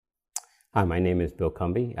Hi, my name is Bill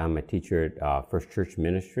Cumby. I'm a teacher at First Church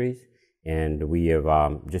Ministries, and we have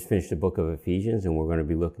just finished the book of Ephesians, and we're going to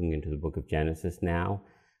be looking into the book of Genesis now.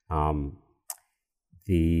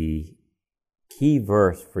 The key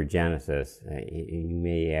verse for Genesis, you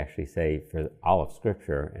may actually say for all of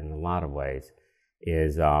Scripture in a lot of ways,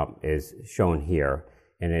 is shown here,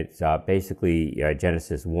 and it's basically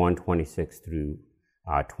Genesis 1:26 through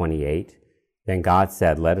 28. Then God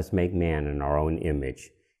said, "Let us make man in our own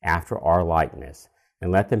image, after our likeness,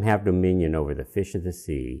 and let them have dominion over the fish of the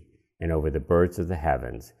sea, and over the birds of the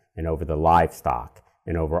heavens, and over the livestock,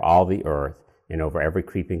 and over all the earth, and over every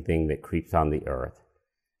creeping thing that creeps on the earth."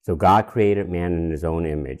 So God created man in his own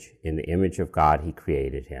image. In the image of God he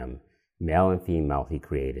created him. Male and female he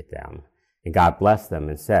created them. And God blessed them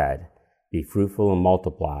and said, "Be fruitful and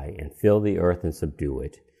multiply, and fill the earth and subdue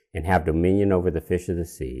it, and have dominion over the fish of the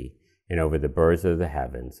sea, and over the birds of the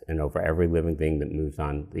heavens, and over every living thing that moves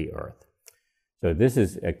on the earth." So this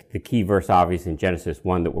is the key verse, obviously, in Genesis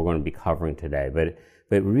 1 that we're going to be covering today.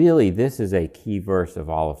 But really, this is a key verse of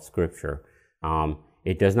all of Scripture.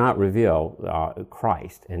 It does not reveal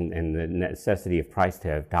Christ and the necessity of Christ to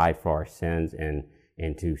have died for our sins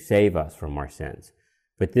and to save us from our sins.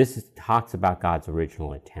 But this talks about God's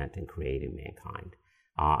original intent in creating mankind,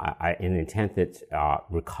 an intent that's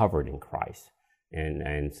recovered in Christ.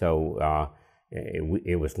 And so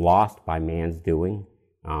it was lost by man's doing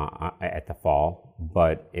at the fall,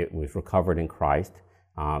 but it was recovered in Christ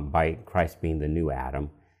by Christ being the new Adam.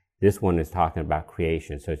 This one is talking about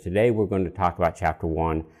creation. So today we're going to talk about chapter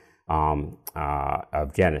 1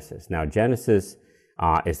 of Genesis. Now, Genesis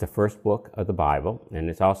is the first book of the Bible, and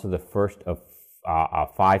it's also the first of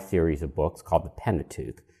 5 series of books called the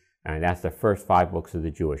Pentateuch. And that's the first 5 books of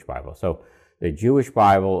the Jewish Bible. So the Jewish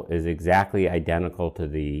Bible is exactly identical to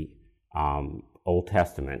the Old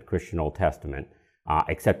Testament, Christian Old Testament,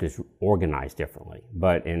 except it's organized differently.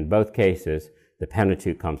 But in both cases, the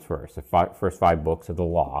Pentateuch comes first, the first 5 books of the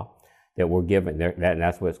law that were given.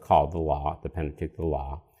 That's what it's called, the law, the Pentateuch, the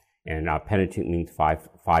law. And Pentateuch means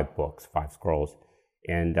five books, 5 scrolls.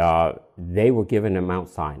 And they were given at Mount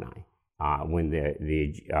Sinai. When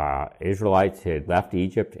the Israelites had left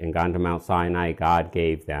Egypt and gone to Mount Sinai, God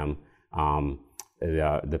gave them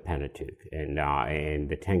the Pentateuch and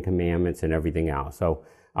the 10 Commandments and everything else. So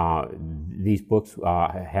these books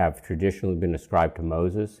have traditionally been ascribed to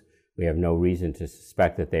Moses. We have no reason to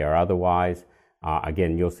suspect that they are otherwise.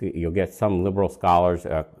 Again, you'll get some liberal scholars,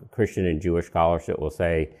 Christian and Jewish scholars, that will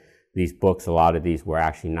say these books, a lot of these were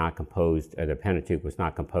actually not composed, the Pentateuch was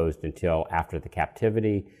not composed until after the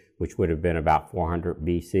captivity, which would have been about 400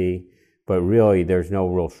 BC. But really, there's no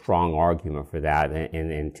real strong argument for that,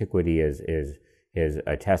 and antiquity is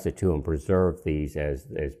attested to and preserved these as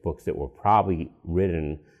books that were probably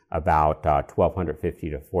written about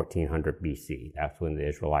 1250 to 1400 BC. That's when the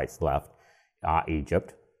Israelites left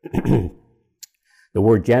Egypt. The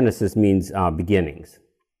word Genesis means beginnings.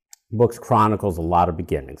 The book chronicles a lot of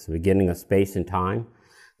beginnings, the beginning of space and time,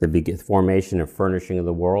 the formation and furnishing of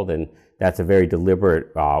the world, and that's a very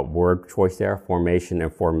deliberate word choice there, formation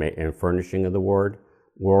and furnishing of the world,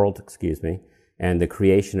 and the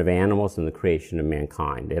creation of animals and the creation of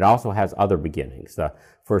mankind. It also has other beginnings, the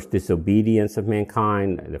first disobedience of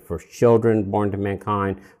mankind, the first children born to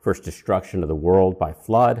mankind, first destruction of the world by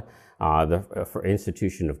flood, the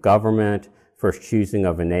institution of government, first choosing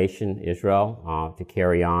of a nation, Israel, to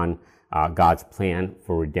carry on God's plan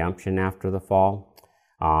for redemption after the fall.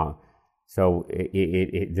 So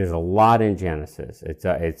there's a lot in Genesis.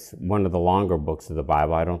 It's one of the longer books of the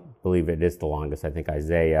Bible. I don't believe it is the longest. I think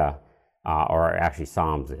Isaiah, or actually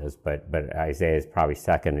Psalms is, but Isaiah is probably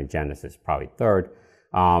second and Genesis probably third.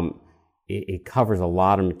 It covers a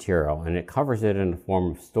lot of material, and it covers it in the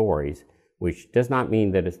form of stories, which does not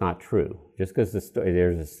mean that it's not true. Just because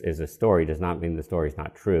there is a story does not mean the story is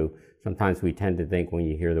not true. Sometimes we tend to think when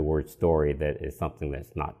you hear the word story that it's something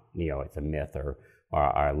that's not, it's a myth or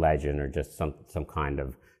a legend or just some kind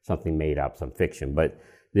of something made up, some fiction. But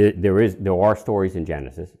there are stories in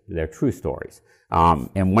Genesis. They're true stories.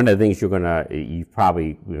 And one of the things you've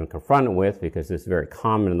probably been confronted with, because this is very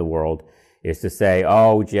common in the world, is to say,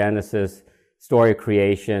 oh, Genesis, story of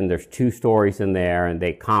creation, there's 2 stories in there and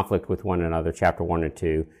they conflict with one another, chapter 1 and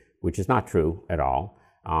 2, which is not true at all.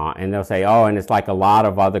 And they'll say, oh, and it's like a lot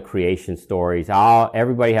of other creation stories.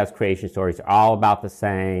 Everybody has creation stories. They're all about the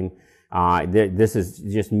same. This is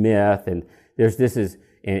just myth. And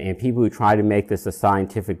and people who try to make this a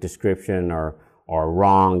scientific description are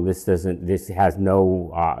wrong. This has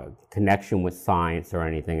no connection with science or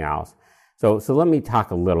anything else. So let me talk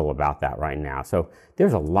a little about that right now. So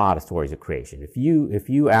there's a lot of stories of creation. If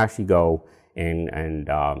you actually go and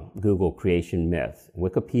Google creation myths,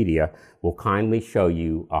 Wikipedia will kindly show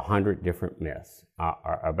you 100 different myths,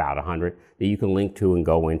 about 100 that you can link to and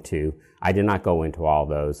go into. I did not go into all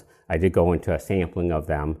those. I did go into a sampling of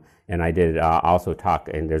them, and I did also talk,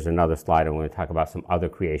 and there's another slide I'm going to talk about some other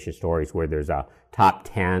creation stories where there's a top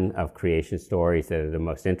 10 of creation stories that are the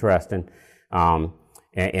most interesting.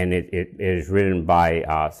 And it is written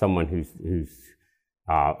by someone who's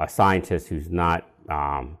a scientist who's not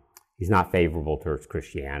he's not favorable towards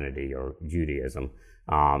Christianity or Judaism,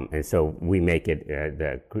 and so we make it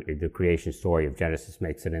the creation story of Genesis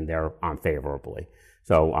makes it in there unfavorably.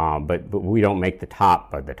 So, but we don't make the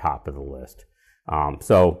top of the list.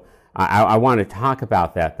 So I want to talk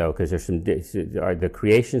about that though, because there's the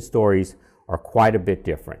creation stories are quite a bit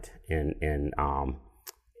different in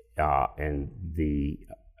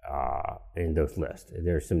those lists.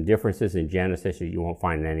 There's some differences in Genesis that you won't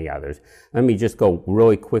find in any others. Let me just go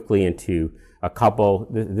really quickly into a couple.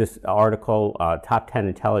 This article, Top 10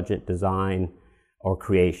 Intelligent Design or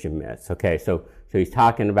Creation Myths. Okay, so he's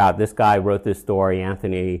talking about, this guy wrote this story,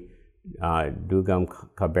 Anthony Dugam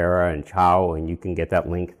Cabrera and Chow, and you can get that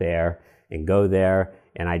link there and go there.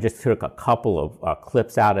 And I just took a couple of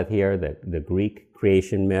clips out of here, the Greek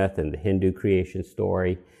creation myth and the Hindu creation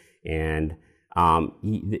story. And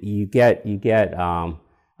you get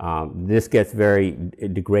this gets very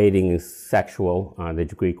degrading and sexual, the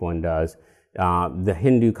Greek one does. The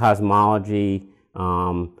Hindu cosmology,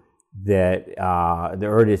 that the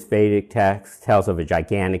Urdu Vedic text tells of a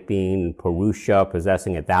gigantic being, Purusha,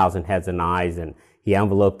 possessing 1,000 heads and eyes, and he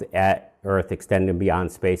enveloped the earth, extending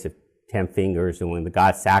beyond space of 10 fingers. And when the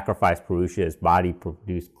god sacrificed Purusha, his body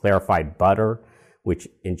produced clarified butter, which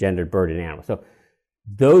engendered bird and animal. So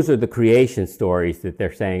those are the creation stories that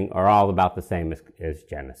they're saying are all about the same as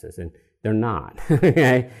Genesis, and they're not.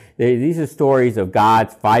 Okay? These are stories of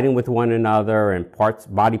gods fighting with one another and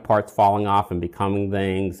body parts falling off and becoming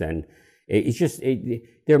things, and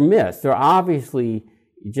they're myths. They're obviously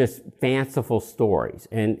just fanciful stories,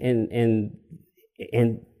 and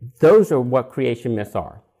those are what creation myths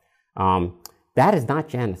are. That is not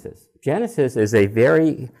Genesis. Genesis is a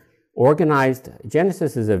very organized,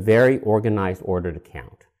 ordered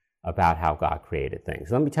account about how God created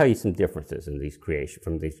things. Let me tell you some differences in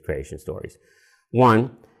from these creation stories.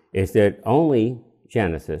 One is that only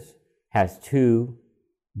Genesis has two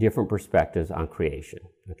different perspectives on creation.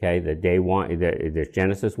 Okay, there's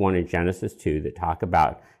Genesis 1 and Genesis 2 that talk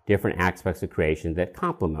about different aspects of creation that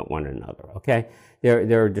complement one another. Okay,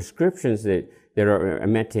 there are descriptions that are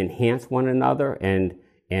meant to enhance one another and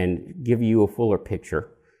give you a fuller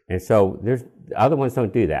picture. And so the other ones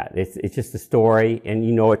don't do that. It's just a story, and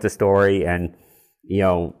you know it's a story, and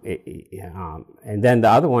and then the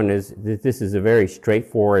other one is that this is a very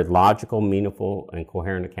straightforward, logical, meaningful, and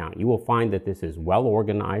coherent account. You will find that this is well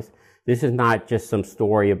organized. This is not just some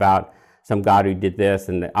story about some god who did this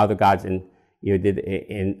and the other gods on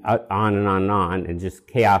and on, and just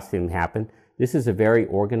chaos didn't happen. This is a very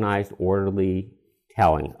organized, orderly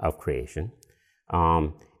telling of creation.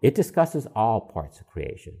 It discusses all parts of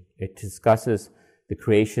creation. It discusses the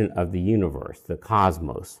creation of the universe, the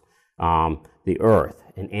cosmos, the earth,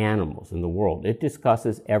 and animals, and the world. It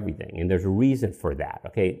discusses everything, and there's a reason for that.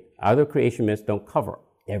 Okay, other creation myths don't cover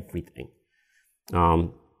everything.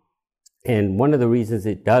 And one of the reasons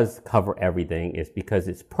it does cover everything is because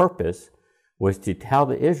its purpose was to tell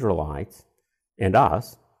the Israelites and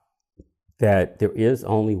us that there is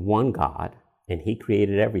only one God, and he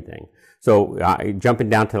created everything. So jumping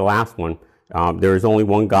down to the last one, there is only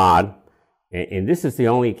one God, and this is the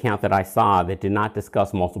only account that I saw that did not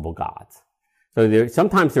discuss multiple gods. So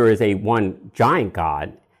sometimes there is one giant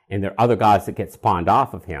God, and there are other gods that get spawned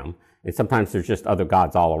off of him, and sometimes there's just other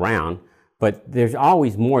gods all around, but there's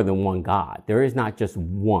always more than one God. There is not just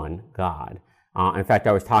one God. In fact,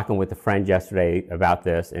 I was talking with a friend yesterday about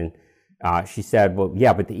this, and she said, well,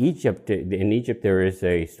 yeah, but in Egypt there is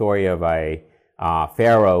a story of a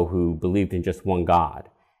Pharaoh who believed in just one God,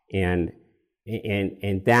 and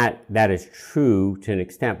that is true to an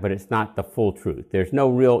extent, but it's not the full truth. There's no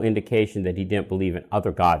real indication that he didn't believe in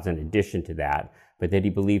other gods in addition to that, but that he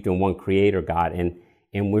believed in one creator God, and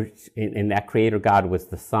that creator God was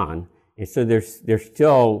the Son. And so there's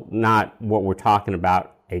still not what we're talking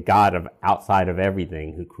about, a God outside of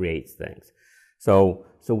everything who creates things. So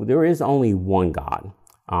there is only one God.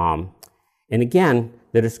 And again,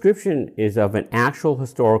 the description is of an actual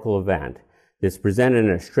historical event that's presented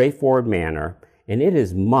in a straightforward manner, and it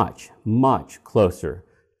is much, much closer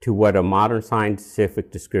to what a modern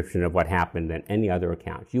scientific description of what happened than any other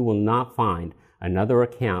account. You will not find another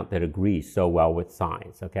account that agrees so well with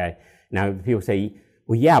science, okay? Now, people say,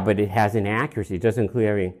 well, yeah, but it has inaccuracy. It doesn't include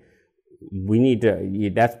everything. We need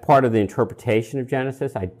to, that's part of the interpretation of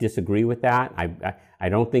Genesis. I disagree with that. I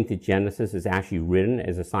don't think that Genesis is actually written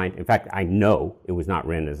as a science. In fact, I know it was not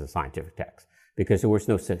written as a scientific text because there was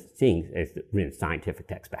no such thing as written scientific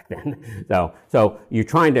text back then. So you're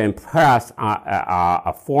trying to impress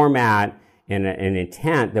a format and an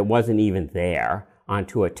intent that wasn't even there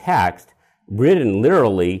onto a text written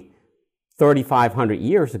literally 3,500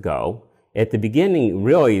 years ago. At the beginning,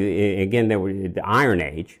 really, again, there was the Iron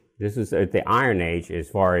Age. This is the Iron Age as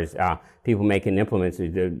far as people making implements,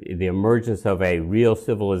 the emergence of a real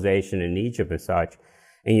civilization in Egypt and such.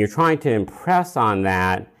 And you're trying to impress on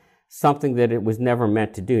that something that it was never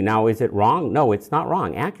meant to do. Now, is it wrong? No, it's not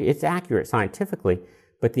wrong. It's accurate scientifically,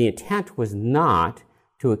 but the intent was not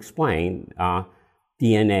to explain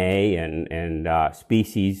DNA and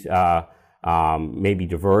species, maybe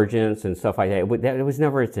divergence and stuff like that. It was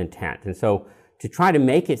never its intent. And so to try to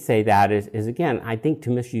make it say that is again, I think, to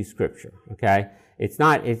misuse Scripture, okay? It's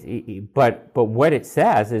not, but what it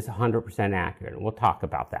says is 100% accurate, and we'll talk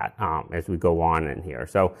about that as we go on in here.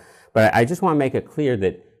 So, but I just want to make it clear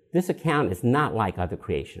that this account is not like other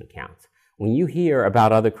creation accounts. When you hear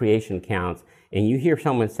about other creation accounts, and you hear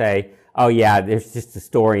someone say, oh yeah, there's just a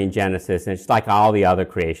story in Genesis, and it's like all the other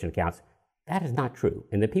creation accounts, that is not true.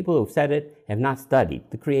 And the people who have said it have not studied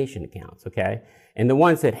the creation accounts, okay? And the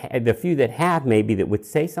ones that, the few that have maybe that would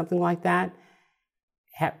say something like that,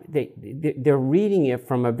 they're reading it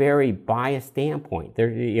from a very biased standpoint.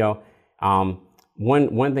 They're,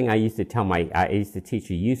 one thing I used to tell I used to teach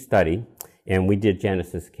a youth study, and we did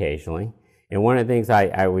Genesis occasionally. And one of the things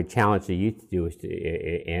I would challenge the youth to do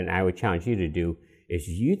and I would challenge you to do, is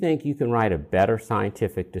you think you can write a better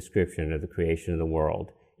scientific description of the creation of the world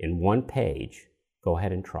in one page, go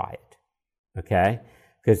ahead and try it, okay?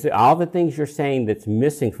 Because all the things you're saying that's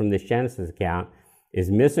missing from this Genesis account is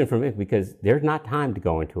missing from it because there's not time to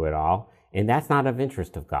go into it all, and that's not of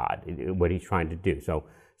interest of God, what he's trying to do. So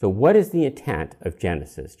what is the intent of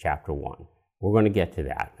Genesis chapter 1? We're going to get to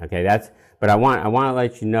that, okay? But I want to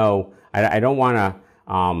let you know, I don't want to,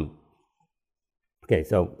 okay,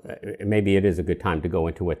 so maybe it is a good time to go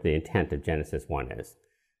into what the intent of Genesis 1 is.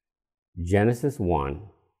 Genesis 1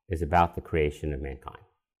 is about the creation of mankind.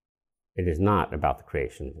 It is not about the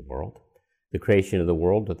creation of the world. The creation of the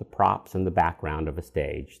world are the props and the background of a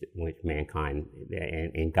stage in which mankind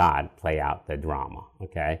and God play out the drama,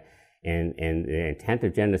 okay? And the intent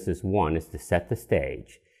of Genesis 1 is to set the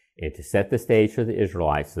stage, and to set the stage for the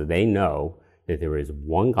Israelites so they know that there is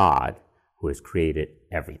one God who has created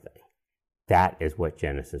everything. That is what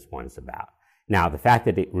Genesis 1 is about. Now, the fact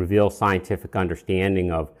that it reveals scientific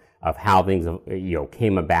understanding of how things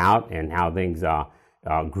came about and how things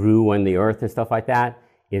grew on the earth and stuff like that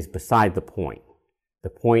is beside the point. The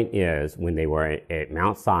point is when they were at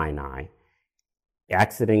Mount Sinai,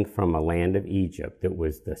 exiting from a land of Egypt that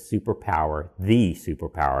was the superpower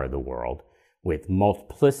of the world, with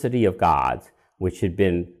multiplicity of gods, which had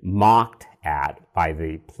been mocked at by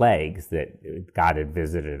the plagues that God had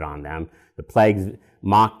visited on them. The plagues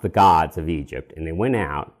mocked the gods of Egypt, and they went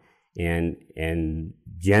out, and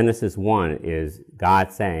Genesis 1 is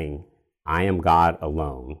God saying, I am God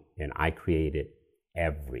alone, and I created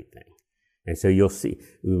everything. And so you'll see,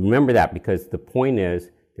 remember that, because the point is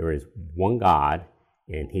there is one God,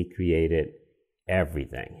 and he created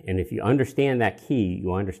everything. And if you understand that key,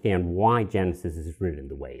 you understand why Genesis is written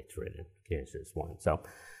the way it's written, Genesis 1.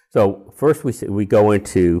 So first we go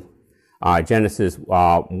into Genesis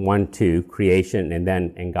 1-2, creation,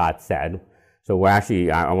 and God said. So we're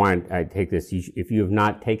actually, I want to take this, if you have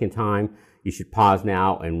not taken time, you should pause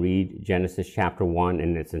now and read Genesis chapter 1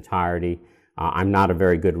 in its entirety. I'm not a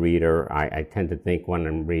very good reader. I tend to think when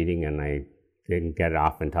I'm reading, and I didn't get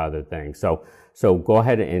off into other things. So go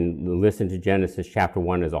ahead and listen to Genesis chapter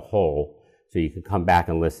 1 as a whole, so you can come back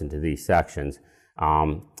and listen to these sections.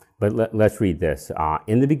 But let's read this.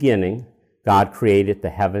 In the beginning, God created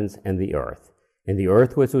the heavens and the earth. And the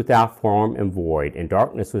earth was without form and void, and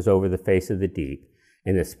darkness was over the face of the deep,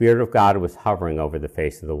 and the Spirit of God was hovering over the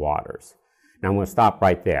face of the waters. Now I'm going to stop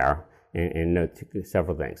right there and note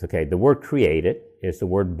several things. Okay, the word created is the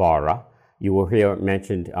word bara. You will hear it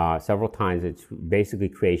mentioned several times. It's basically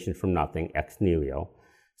creation from nothing, ex nihilo.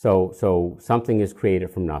 So something is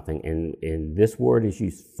created from nothing, and this word is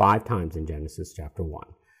used 5 times in Genesis chapter 1.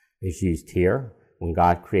 It's used here when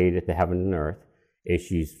God created the heaven and earth. It's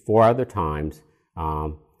used 4 other times,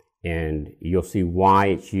 and you'll see why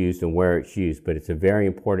it's used and where it's used, but it's a very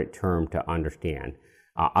important term to understand.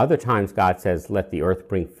 Other times God says, let the earth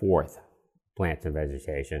bring forth plants and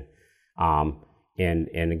vegetation.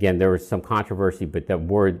 And again, there was some controversy, but the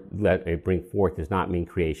word "let it bring forth" does not mean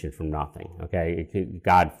creation from nothing. Okay,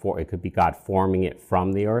 it could be God forming it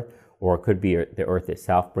from the earth, or it could be the earth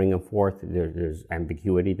itself bringing forth. There's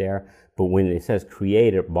ambiguity there. But when it says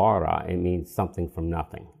created bara, it means something from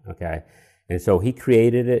nothing. Okay, and so He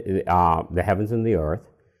created it, the heavens and the earth.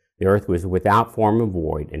 The earth was without form and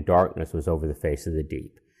void, and darkness was over the face of the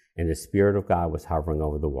deep. And the Spirit of God was hovering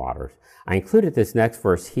over the waters. I included this next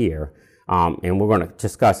verse here. And we're going to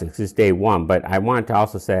discuss it because it's day one, but I wanted to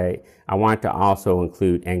also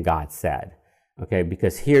include, and God said, okay,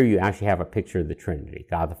 because here you actually have a picture of the Trinity,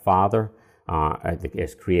 God the Father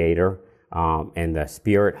as creator, and the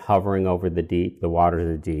Spirit hovering over the deep, the waters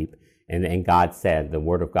of the deep, and God said, the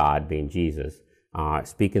Word of God being Jesus,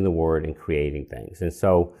 speaking the Word and creating things. And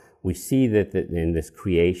so we see that in this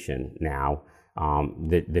creation now,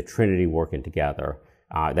 the Trinity working together.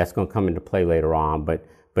 That's going to come into play later on,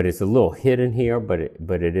 but it's a little hidden here, but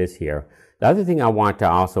it is here. The other thing I want to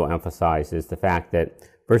also emphasize is the fact that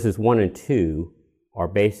verses 1 and 2 are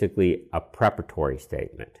basically a preparatory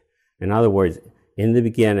statement. In other words, in the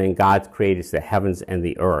beginning, God created the heavens and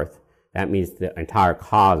the earth. That means the entire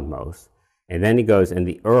cosmos. And then he goes, and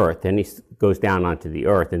the earth, then he goes down onto the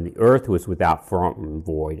earth, and the earth was without form and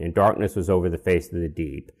void, and darkness was over the face of the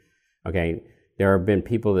deep. Okay, there have been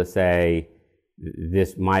people that say,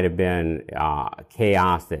 this might have been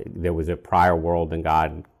chaos, that there was a prior world and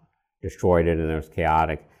God destroyed it and it was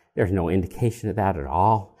chaotic. There's no indication of that at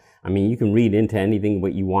all. I mean, you can read into anything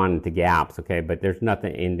what you want into gaps, okay, but there's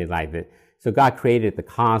nothing in it like that. So God created the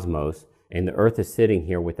cosmos, and the earth is sitting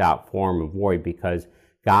here without form and void because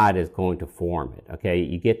God is going to form it, okay?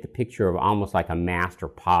 You get the picture of almost like a master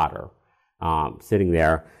potter sitting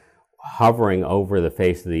there, hovering over the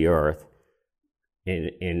face of the earth,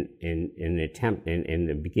 in an attempt in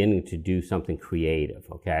the beginning to do something creative.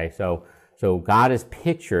 Okay, so God is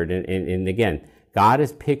pictured, and again, God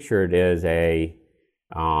is pictured as a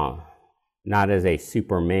not as a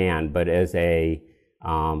Superman, but as a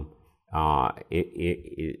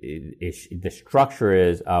the structure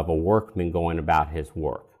is of a workman going about his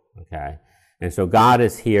work. Okay, and so God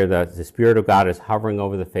is here. The Spirit of God is hovering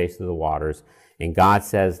over the face of the waters, and God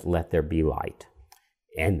says, "Let there be light,"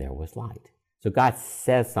 and there was light. So God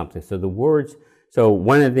says something. So the words, so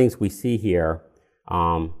one of the things we see here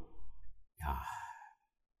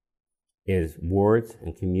is words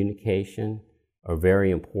and communication are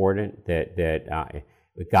very important. That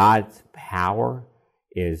God's power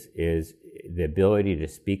is the ability to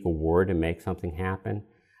speak a word and make something happen.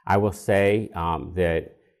 I will say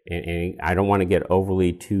that, and I don't want to get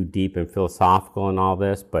overly too deep and philosophical in all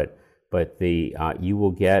this, but you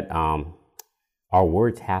will get our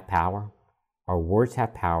words have power. Our words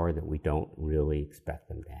have power that we don't really expect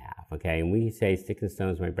them to have, okay? And we say, sticks and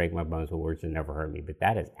stones may break my bones, but words will never hurt me. But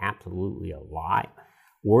that is absolutely a lie.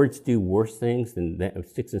 Words do worse things than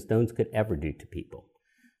sticks and stones could ever do to people.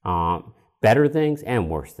 Better things and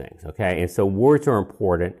worse things, okay? And so words are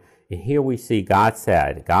important. And here we see God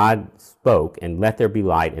said, God spoke, and let there be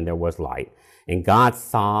light, and there was light. And God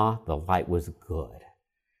saw the light was good.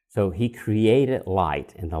 So he created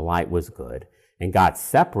light, and the light was good. And God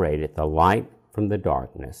separated the light from the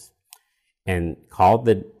darkness and called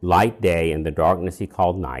the light day, and the darkness he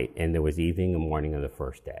called night, and there was evening and morning of the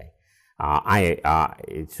first day. Now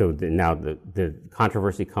the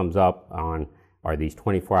controversy comes up on, are these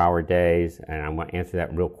 24-hour days? And I'm going to answer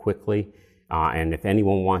that real quickly. And if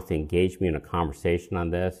anyone wants to engage me in a conversation on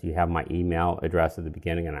this, you have my email address at the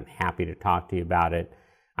beginning, and I'm happy to talk to you about it.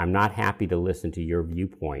 I'm not happy to listen to your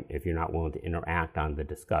viewpoint if you're not willing to interact on the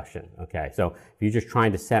discussion. Okay, so if you're just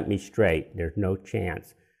trying to set me straight, there's no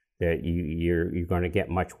chance that you're going to get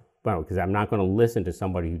much, well, because I'm not going to listen to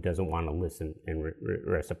somebody who doesn't want to listen in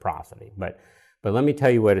reciprocity. But let me tell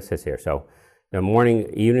you what it says here. So the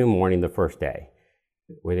evening, morning, the first day,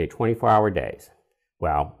 were they 24-hour days?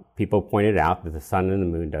 Well, people pointed out that the sun and the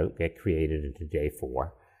moon don't get created into day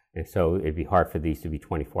 4. And so it'd be hard for these to be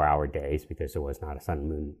 24-hour days because there was not a sun and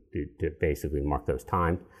moon to basically mark those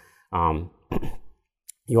times.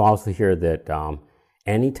 You also hear that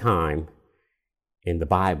any time in the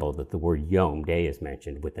Bible that the word yom, day, is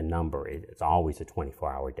mentioned with a number, it's always a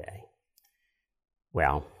 24-hour day.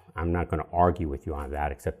 Well, I'm not going to argue with you on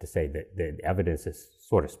that except to say that the evidence is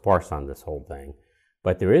sort of sparse on this whole thing.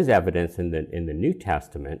 But there is evidence in the New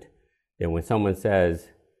Testament that when someone says,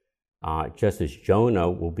 just as Jonah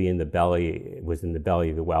was in the belly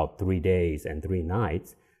of the whale 3 days and 3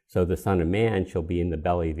 nights, so the Son of Man shall be in the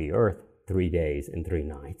belly of the earth 3 days and 3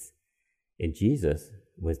 nights. And Jesus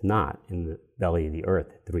was not in the belly of the earth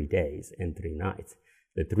 3 days and 3 nights.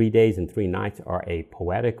 The 3 days and 3 nights are a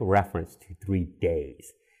poetic reference to 3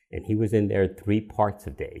 days. And he was in there 3 parts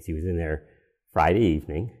of days. He was in there Friday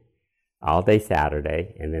evening, all day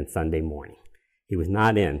Saturday, and then Sunday morning. He was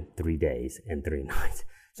not in 3 days and 3 nights.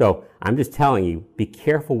 So I'm just telling you, be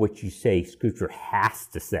careful what you say Scripture has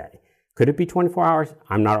to say. Could it be 24 hours?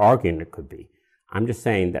 I'm not arguing it could be. I'm just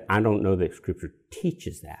saying that I don't know that Scripture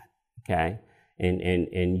teaches that, okay?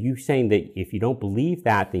 And you saying that if you don't believe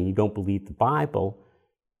that, then you don't believe the Bible,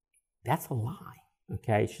 that's a lie,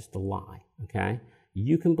 okay? It's just a lie, okay?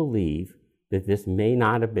 You can believe that this may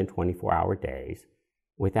not have been 24-hour days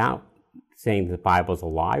without saying the Bible's a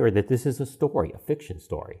lie or that this is a story, a fiction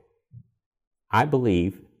story. I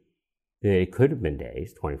believe that it could have been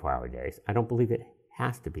days, 24-hour days. I don't believe it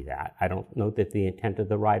has to be that. I don't know that the intent of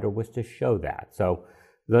the writer was to show that. So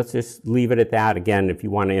let's just leave it at that. Again, if you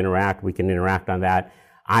want to interact, we can interact on that.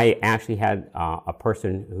 I actually had a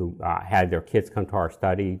person who had their kids come to our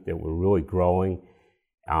study that were really growing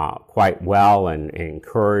quite well and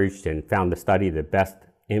encouraged and found the study the best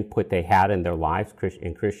input they had in their lives,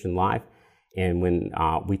 in Christian life. And when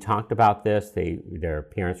we talked about this, their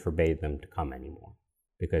parents forbade them to come anymore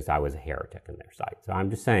because I was a heretic in their sight. So I'm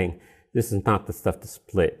just saying this is not the stuff to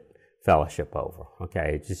split fellowship over,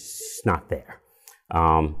 okay? It's just not there.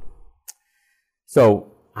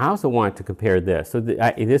 So I also wanted to compare this. So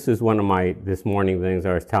this is one of my this morning things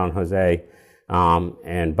I was telling Jose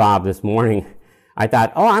and Bob this morning. I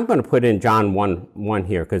thought, I'm going to put in John 1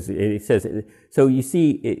 here because it says, so you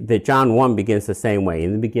see that John 1 begins the same way.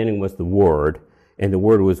 In the beginning was the Word, and the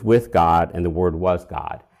Word was with God, and the Word was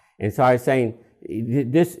God. And so I was saying,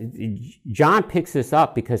 John picks this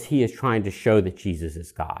up because he is trying to show that Jesus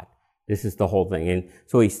is God. This is the whole thing. And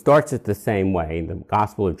so he starts it the same way. The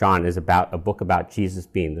Gospel of John is about a book about Jesus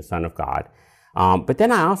being the Son of God. But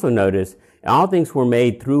then I also noticed all things were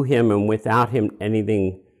made through him, and without him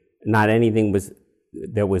not anything was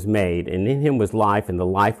made. And in him was life, and the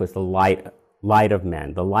life was the light of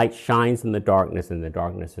men. The light shines in the darkness, and the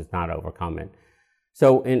darkness has not overcome it.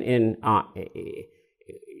 So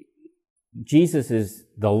Jesus is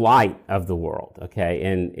the light of the world, okay?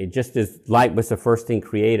 And it just as light was the first thing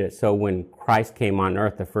created, so when Christ came on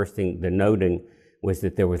earth, the first thing, the noting was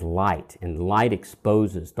that there was light, and light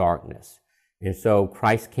exposes darkness. And so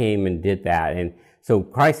Christ came and did that. And so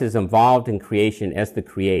Christ is involved in creation as the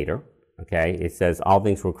creator, okay? It says all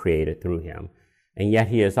things were created through him. And yet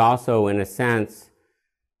he is also, in a sense,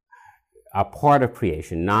 a part of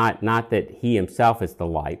creation, not that he himself is the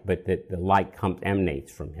light, but that the light emanates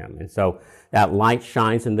from him. And so that light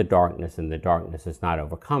shines in the darkness, and the darkness has not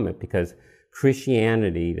overcome it, because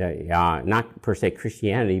Christianity, not per se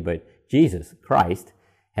Christianity, but Jesus, Christ,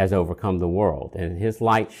 has overcome the world. And his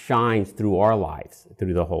light shines through our lives,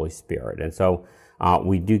 through the Holy Spirit. And so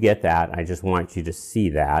we do get that. I just want you to see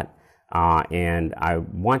that. And I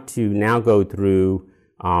want to now go through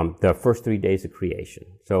the first 3 days of creation.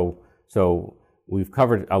 So we've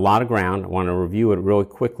covered a lot of ground. I want to review it really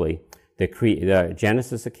quickly. The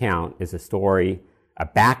Genesis account is a story, a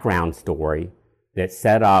background story that's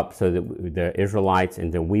set up so that the Israelites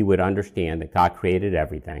and that we would understand that God created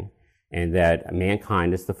everything and that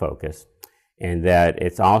mankind is the focus, and that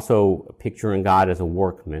it's also picturing God as a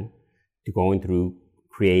workman going through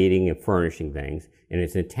creating and furnishing things. And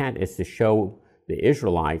its intent is to show the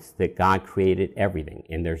Israelites that God created everything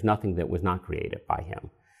and there's nothing that was not created by him.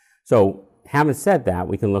 So, having said that,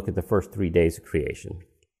 we can look at the first 3 days of creation.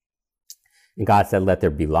 And God said, let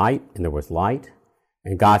there be light, and there was light.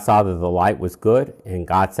 And God saw that the light was good, and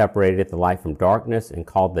God separated the light from darkness and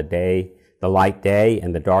called the light day,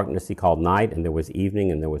 and the darkness he called night, and there was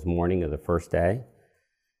evening and there was morning of the first day.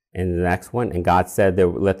 And the next one, and God said,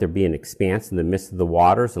 let there be an expanse in the midst of the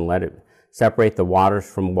waters, and let it separate the waters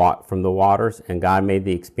from the waters. And God made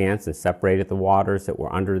the expanse and separated the waters that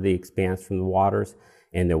were under the expanse from the waters.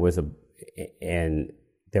 And there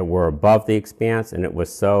were above the expanse, and it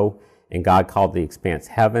was so. And God called the expanse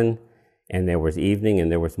heaven, and there was evening,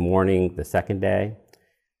 and there was morning the second day.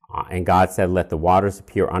 And God said, let the waters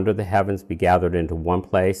appear under the heavens be gathered into one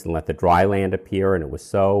place, and let the dry land appear, and it was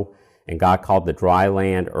so. And God called the dry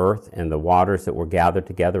land earth, and the waters that were gathered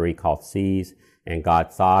together he called seas. And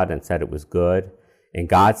God saw it and said it was good. And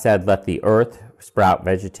God said, let the earth sprout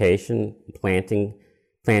vegetation,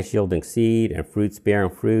 plants yielding seed, and fruits bearing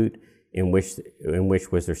fruit, in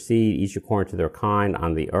which was their seed, each according to their kind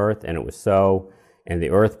on the earth. And it was so. And the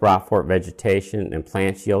earth brought forth vegetation, and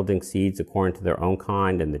plants yielding seeds according to their own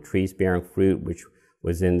kind, and the trees bearing fruit, which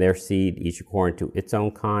was in their seed, each according to its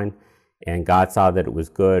own kind. And God saw that it was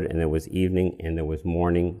good, and there was evening, and there was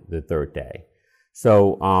morning the third day.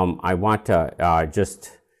 So I want to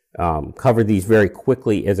just cover these very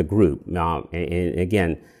quickly as a group. And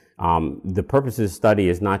again, the purpose of the study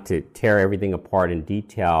is not to tear everything apart in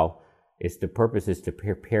detail. The purpose is to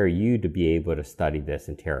prepare you to be able to study this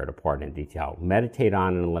and tear it apart in detail. Meditate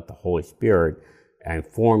on it and let the Holy Spirit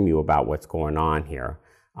inform you about what's going on here.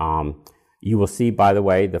 You will see, by the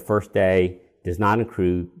way, the first day does not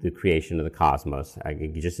include the creation of the cosmos.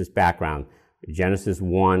 Just as background, Genesis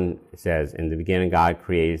 1 says, in the beginning God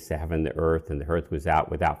created the heaven and the earth, and the earth was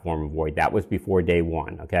without form and void. That was before day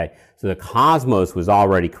 1, okay? So the cosmos was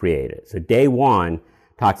already created. So day 1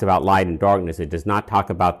 talks about light and darkness. It does not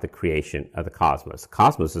talk about the creation of the cosmos. The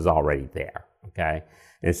cosmos is already there, okay?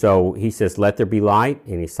 And so he says, let there be light,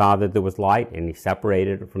 and he saw that there was light, and he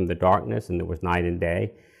separated it from the darkness, and there was night and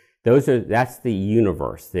day. That's the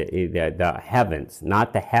universe, the heavens,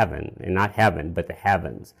 not the heaven, and not heaven, but the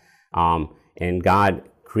heavens. And God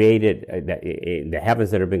created the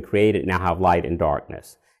heavens that have been created now have light and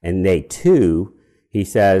darkness. And they too, he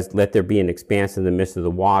says, let there be an expanse in the midst of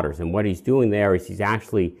the waters. And what he's doing there is he's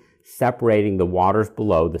actually separating the waters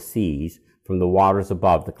below, the seas, from the waters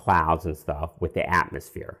above, the clouds and stuff, with the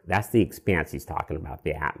atmosphere. That's the expanse he's talking about,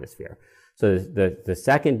 the atmosphere. So the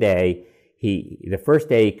second day, the first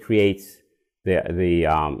day he creates the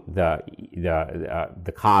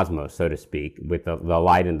cosmos, so to speak, with the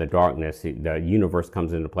light and the darkness. The universe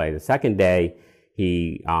comes into play. The second day,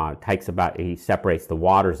 he separates the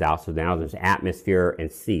waters out, so now there's atmosphere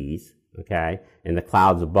and seas, okay, and the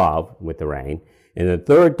clouds above with the rain. And the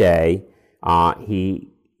third day, he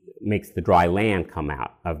makes the dry land come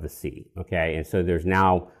out of the sea, okay, and so there's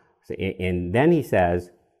now, and then he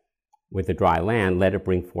says, with the dry land, let it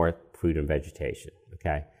bring forth fruit and vegetation,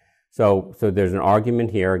 okay. So there's an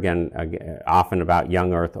argument here, again, often about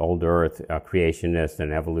young earth, old earth, creationists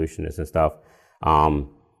and evolutionists and stuff.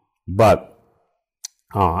 But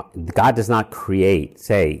God does not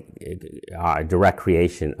say, direct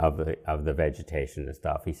creation of the vegetation and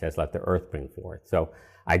stuff. He says, let the earth bring forth. So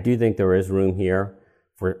I do think there is room here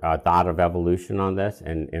for a thought of evolution on this.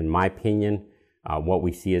 And in my opinion, what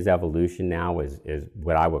we see as evolution now is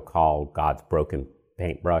what I would call God's broken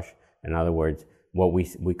paintbrush. In other words, what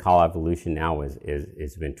we call evolution now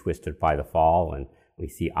is been twisted by the fall, and we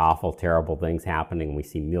see awful, terrible things happening. We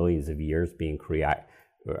see millions of years being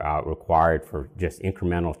required for just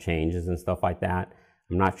incremental changes and stuff like that.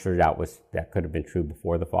 I'm not sure that could have been true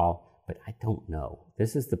before the fall, but I don't know.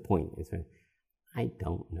 This is the point. I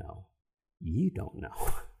don't know. You don't know.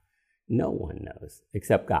 No one knows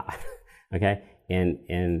except God. Okay,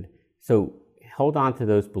 and so hold on to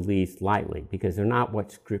those beliefs lightly, because they're not what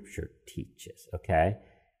Scripture teaches, okay?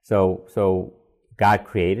 So God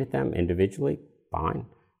created them individually, fine.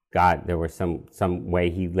 God, there was some way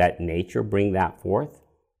he let nature bring that forth,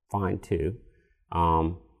 fine too.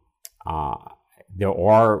 There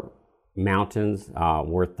are mountains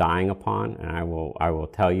worth dying upon, and I will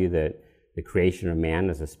tell you that the creation of man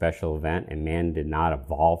is a special event, and man did not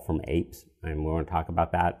evolve from apes, and we're going to talk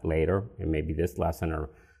about that later, and maybe this lesson or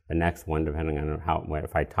the next one, depending on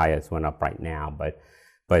if I tie this one up right now.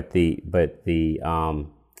 But the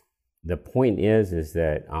point is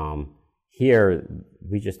that here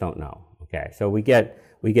we just don't know. Okay, so we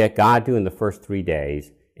get God doing the first 3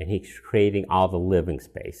 days, and he's creating all the living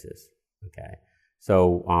spaces. Okay,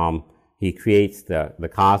 so he creates the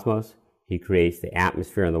cosmos, he creates the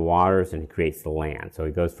atmosphere and the waters, and he creates the land. So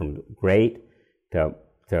he goes from great to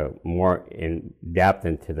more in depth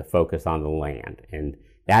and to the focus on the land. And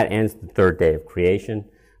that ends the third day of creation.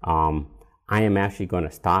 I am actually going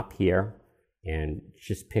to stop here and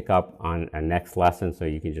just pick up on a next lesson, so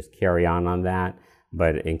you can just carry on that.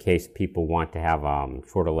 But in case people want to have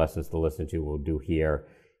shorter lessons to listen to, we'll do here.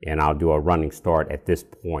 And I'll do a running start at this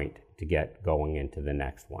point to get going into the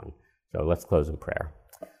next one. So let's close in prayer.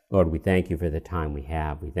 Lord, we thank you for the time we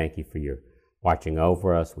have. We thank you for your watching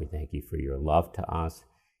over us. We thank you for your love to us,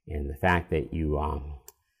 and the fact that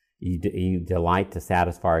you delight to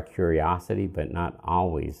satisfy our curiosity, but not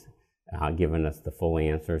always giving us the full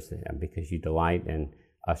answers, because you delight in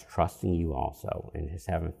us trusting you also, and just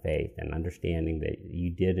having faith and understanding that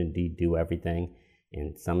you did indeed do everything.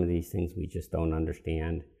 And some of these things we just don't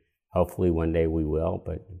understand. Hopefully one day we will,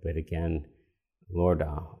 but again, Lord,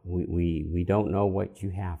 we don't know what you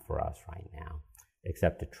have for us right now,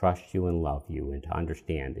 except to trust you and love you, and to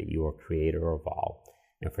understand that you are creator of all.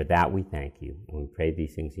 And for that we thank you, and we pray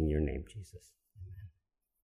these things in your name, Jesus.